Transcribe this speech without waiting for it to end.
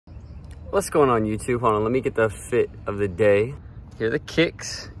What's going on YouTube? Hold on, let me get the fit of the day. Here are the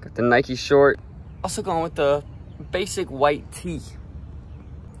kicks, got the Nike short. Also going with the basic white tee.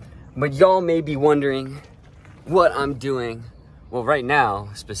 But y'all may be wondering what I'm doing. Well, right now,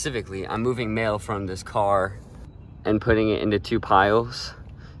 specifically, I'm moving mail from this car and putting it into two piles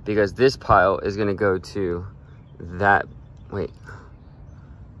because this pile is gonna go to that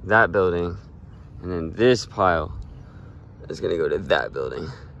building, and then this pile is gonna go to that building.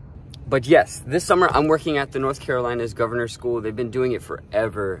 But yes, this summer I'm working at the North Carolina's Governor's School. They've been doing it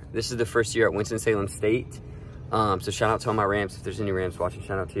forever. This is the first year at Winston-Salem State. So shout out to all my Rams. If there's any Rams watching,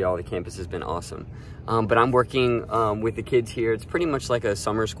 shout out to y'all. The campus has been awesome. But I'm working with the kids here. It's pretty much like a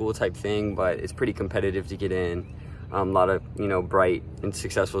summer school type thing, but it's pretty competitive to get in. A lot of, bright and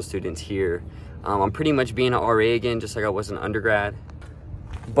successful students here. I'm pretty much being an RA again, just like I was an undergrad.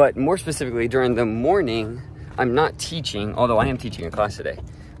 But more specifically, during the morning, I'm not teaching, although I am teaching a class today.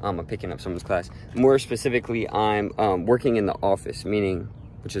 I'm picking up someone's class. More specifically, I'm working in the office,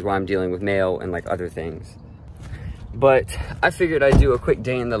 which is why I'm dealing with mail and like other things. But I figured I'd do a quick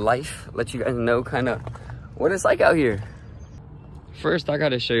day in the life, let you guys know kind of what it's like out here. First, I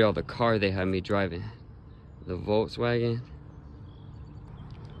gotta show y'all the car they had me driving. The Volkswagen.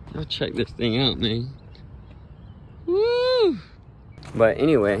 Y'all check this thing out, man. Woo! But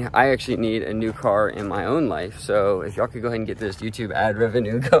anyway, I actually need a new car in my own life. So if y'all could go ahead and get this YouTube ad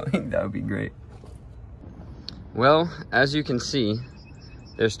revenue going, that would be great. Well, as you can see,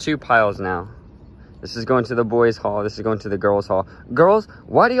 there's two piles now. This is going to the boys' hall. This is going to the girls' hall. Girls,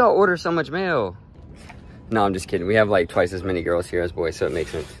 why do y'all order so much mail? No, I'm just kidding. We have like twice as many girls here as boys, so it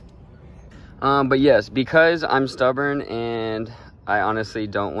makes sense. But yes, because I'm stubborn and I honestly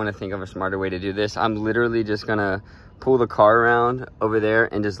don't want to think of a smarter way to do this, I'm literally just gonna pull the car around over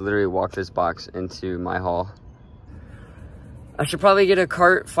there and just literally walk this box into my hall. I should probably get a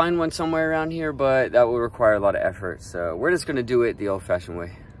cart, find one somewhere around here, but that will require a lot of effort. So we're just gonna do it the old-fashioned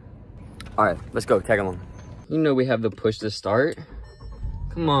way. All right, let's go, tag along. You know we have the push to start.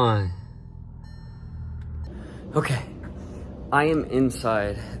 Come on. Okay, I am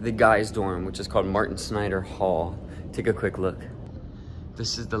inside the guys' dorm, which is called Martin Snyder Hall. Take a quick look.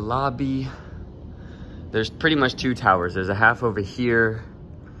 This is the lobby. There's pretty much two towers. There's a half over here,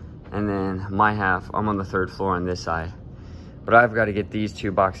 and then my half, I'm on the third floor on this side. But I've got to get these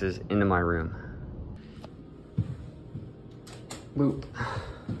two boxes into my room. Boop.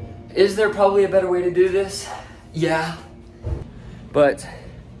 Is there probably a better way to do this? Yeah. But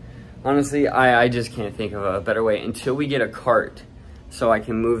honestly, I just can't think of a better way until we get a cart so I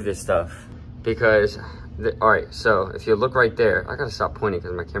can move this stuff. Because, all right, so if you look right there, I gotta stop pointing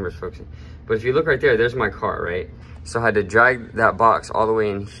because my camera's focusing. But if you look right there, there's my car, right? So I had to drag that box all the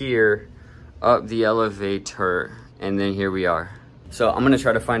way in here, up the elevator, and then here we are. So I'm gonna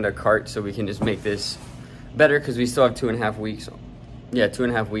try to find a cart so we can just make this better because we still have 2.5 weeks. Yeah,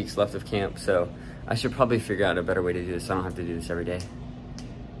 2.5 weeks left of camp. So I should probably figure out a better way to do this so I don't have to do this every day.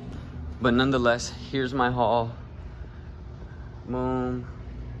 But nonetheless, here's my hall. Boom.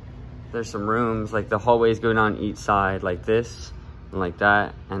 There's some rooms, like the hallways go down each side like this, and like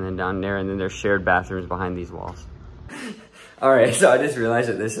that, and then down there, and then there's shared bathrooms behind these walls. All right, so I just realized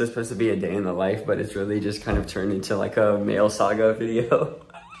that this is supposed to be a day in the life, but it's really just kind of turned into like a mail saga video.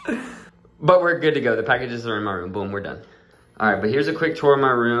 But we're good to go. The packages are in my room. Boom, we're done. All right, but here's a quick tour of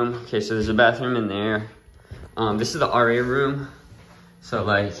my room. Okay, so there's a bathroom in there. This is the RA room. So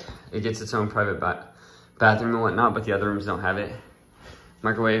like, it gets its own private bathroom and whatnot, but the other rooms don't have it.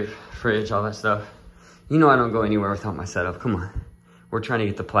 Microwave, fridge, all that stuff. You know I don't go anywhere without my setup. Come on. We're trying to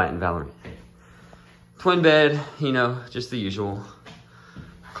get the Platt and Valorant. Twin bed, just the usual.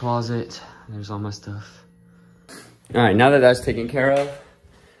 Closet, there's all my stuff. All right, now that that's taken care of,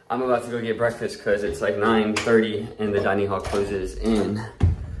 I'm about to go get breakfast because it's like 9:30 and the dining hall closes in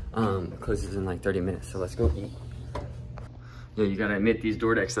like 30 minutes. So let's go eat. Yo, you gotta admit these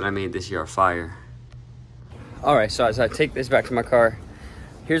door decks that I made this year are fire. All right, so as I take this back to my car,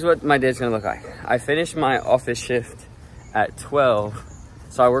 here's what my day's gonna look like. I finished my office shift at 12.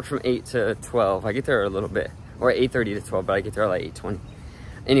 So I work from 8 to 12. I get there a little bit, or 8:30 to 12, but I get there at like 8:20.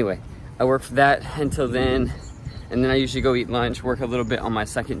 Anyway, I work for that until then, and then I usually go eat lunch, work a little bit on my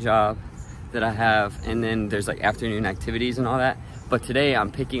second job that I have, and then there's like afternoon activities and all that. But today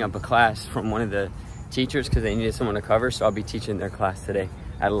I'm picking up a class from one of the teachers because they needed someone to cover, so I'll be teaching their class today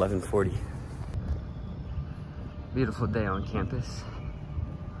at 11:40. Beautiful day on campus.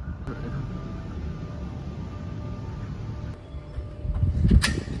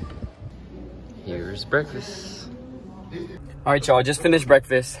 Here's breakfast. All right, y'all, just finished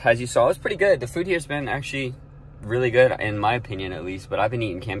breakfast. As you saw, it's pretty good. The food here's been actually really good in my opinion at least, but I've been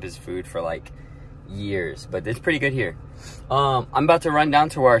eating campus food for like years, but it's pretty good here. I'm about to run down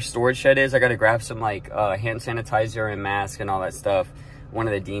to where our storage shed is. I got to grab some like hand sanitizer and mask and all that stuff. One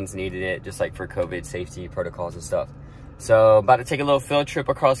of the deans needed it just like for COVID safety protocols and stuff. So about to take a little field trip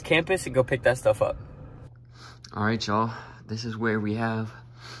across campus and go pick that stuff up. All right, y'all, this is where we have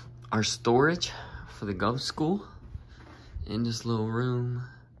our storage for the Gov School in this little room.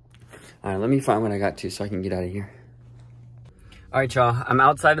 All right, let me find what I got to so I can get out of here. All right, y'all, I'm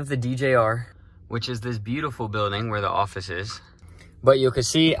outside of the DJR, which is this beautiful building where the office is. But you can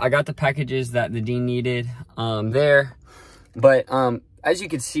see I got the packages that the dean needed there. But as you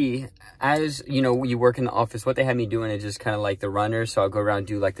can see, as you know, you work in the office, what they had me doing is just kind of like the runner. So I'll go around and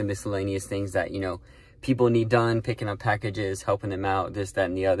do like the miscellaneous things that, you know, people need done, picking up packages, helping them out, this, that,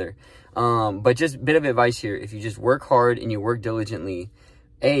 and the other. But just a bit of advice here. If you just work hard and you work diligently,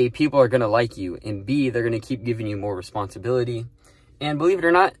 A, people are going to like you, and B, they're going to keep giving you more responsibility. And believe it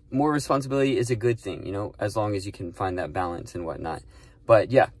or not, more responsibility is a good thing, you know, as long as you can find that balance and whatnot.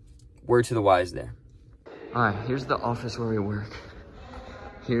 But yeah, word to the wise there. All right, here's the office where we work.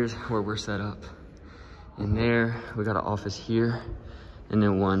 Here's where we're set up. And there, we got an office here, and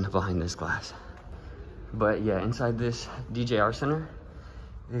then one behind this glass. But yeah, inside this DJR center,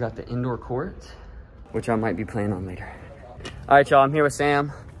 we got the indoor court, which I might be playing on later. All right, y'all, I'm here with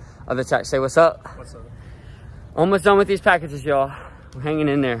Sam of the TAC. Say what's up. What's up? Almost done with these packages, y'all. We're hanging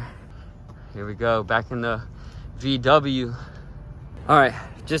in there. Here we go, back in the VW. All right,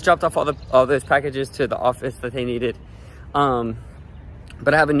 just dropped off all those packages to the office that they needed.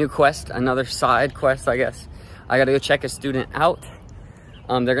 But I have a new quest, another side quest, I guess. I gotta go check a student out.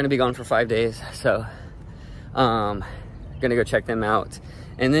 They're gonna be gone for 5 days, so gonna go check them out.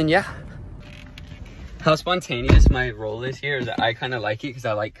 And then, yeah. How spontaneous my role is here is that I kind of like it because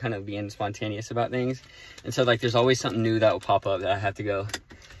I like kind of being spontaneous about things. And so like there's always something new that will pop up that I have to go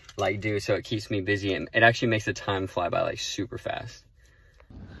like do, so it keeps me busy and it actually makes the time fly by like super fast.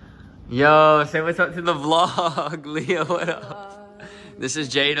 Yo, say what's up to the vlog. Leah, what up? This is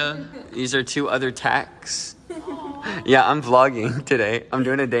Jada. These are 2 other TACs. Yeah, I'm vlogging today. I'm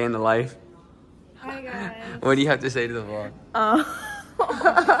doing a day in the life. Hi guys. What do you have to say to the vlog?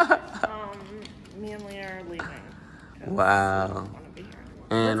 Me and Leah are leaving. Wow.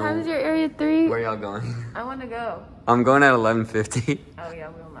 And what time is your area 3? Where y'all going? I want to go. I'm going at 11:50. Oh yeah,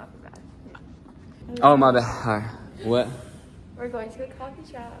 we will not be back. Oh my bad. All right. What? We're going to a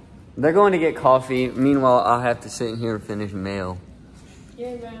coffee shop. They're going to get coffee. Meanwhile, I'll have to sit in here and finish mail.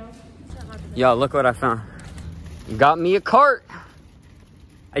 Yeah, man. Y'all, look what I found. Got me a cart.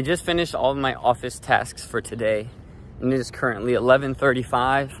 I just finished all of my office tasks for today. And it is currently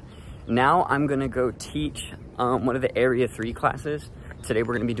 11:35. Now I'm gonna go teach one of the Area 3 classes. Today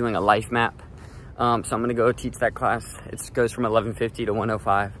we're gonna be doing a life map. So I'm gonna go teach that class. It goes from 11:50 to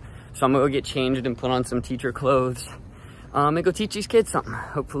 1:05. So I'm gonna go get changed and put on some teacher clothes and go teach these kids something.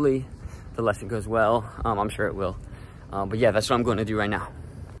 Hopefully the lesson goes well. I'm sure it will. But yeah, that's what I'm gonna do right now.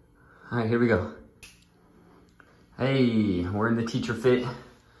 All right, here we go. Hey, we're in the teacher fit.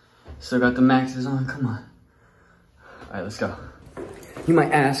 Still got the maxes on, come on. All right, let's go. You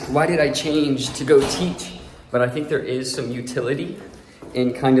might ask, why did I change to go teach? But I think there is some utility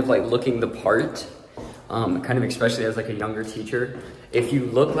in kind of like looking the part, kind of especially as like a younger teacher. If you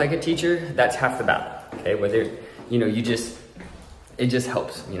look like a teacher, that's half the battle, okay? Whether, you know, it just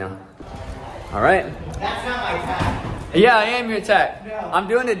helps, you know? All right. That's not my TAC. Yeah, I am your TAC. No. I'm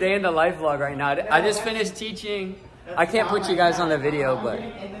doing a day in the life vlog right now. I just finished teaching. I can't put you guys on the video, but...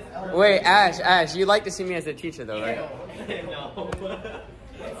 Wait, Ash, you like to see me as a teacher though, right? No.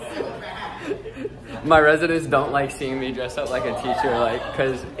 My residents don't like seeing me dressed up like a teacher, like,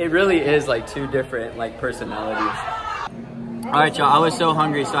 cause it really is like 2 different like personalities. All right, y'all, I was so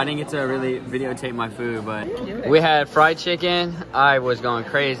hungry, so I didn't get to really videotape my food, but we had fried chicken. I was going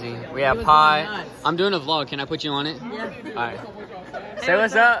crazy. We had pie. I'm doing a vlog. Can I put you on it? Yeah. All right. Say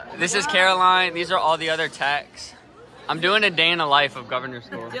what's up. This is Caroline. These are all the other TACs. I'm doing a day in the life of Governor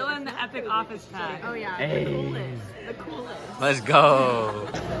School. Dylan, the epic office TAC. Oh yeah. Hey. The coolest. The coolest. Let's go.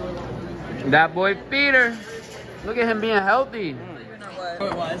 That boy Peter. Look at him being healthy.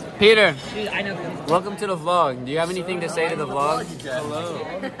 It was. Peter, Dude, I know. welcome to the vlog. Do you have anything to say to the vlog? Hello.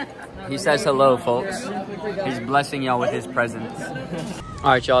 He says hello, folks. He's blessing y'all with his presence.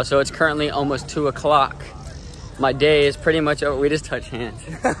 All right, y'all. So it's currently almost 2 o'clock. My day is pretty much over. We just touched hands.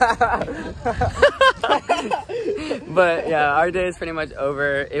 But yeah, our day is pretty much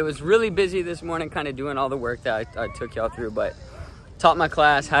over. It was really busy this morning, kind of doing all the work that I took y'all through. But taught my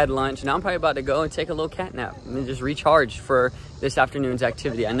class, had lunch. Now I'm probably about to go and take a little cat nap and just recharge for this afternoon's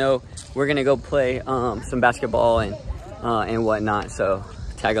activity. I know we're gonna go play some basketball and whatnot, so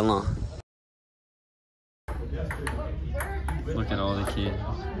tag along. Look at all the kids.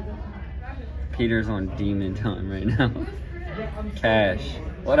 Peter's on demon time right now. Cash,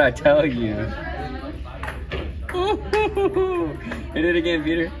 what'd I tell you? Hit it again,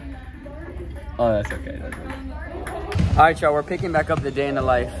 Peter. Oh, that's okay. That's okay. All right, y'all, we're picking back up the day in the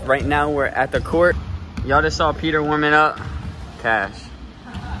life. Right now, we're at the court. Y'all just saw Peter warming up. Cash.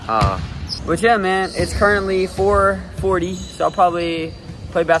 But yeah, man, it's currently 4:40, so I'll probably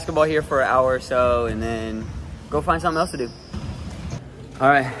play basketball here for an hour or so and then go find something else to do. All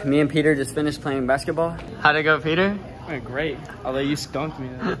right, me and Peter just finished playing basketball. How'd it go, Peter? Went great. Although you skunked me.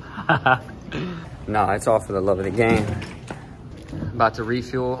 No, it's all for the love of the game. About to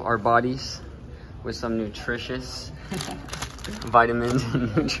refuel our bodies with some nutritious vitamins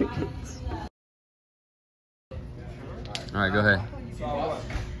and nutrients. All right, go ahead.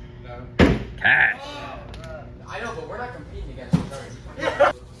 Cash. I know, but we're not competing against each other.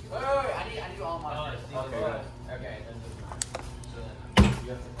 Wait, I need all my first. Okay.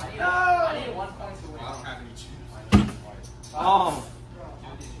 I need 1 point to win. Oh.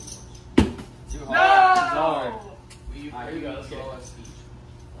 Too hard. No! Here we go, let's go.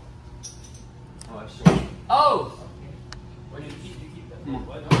 Oh! Where did you keep them?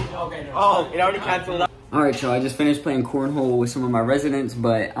 Okay, no. Oh, it already canceled out. All right, y'all, I just finished playing cornhole with some of my residents,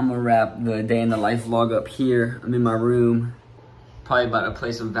 but I'm gonna wrap the day in the life vlog up here. I'm in my room, probably about to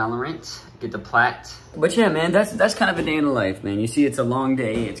play some Valorant, get the plat. But yeah, man, that's kind of a day in the life, man. You see, it's a long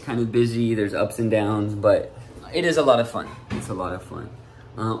day, it's kind of busy, there's ups and downs, but it is a lot of fun. It's a lot of fun.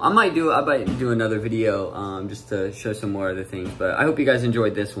 I might do another video just to show some more other things, but I hope you guys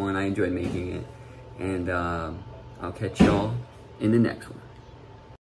enjoyed this one. I enjoyed making it, and I'll catch y'all in the next one.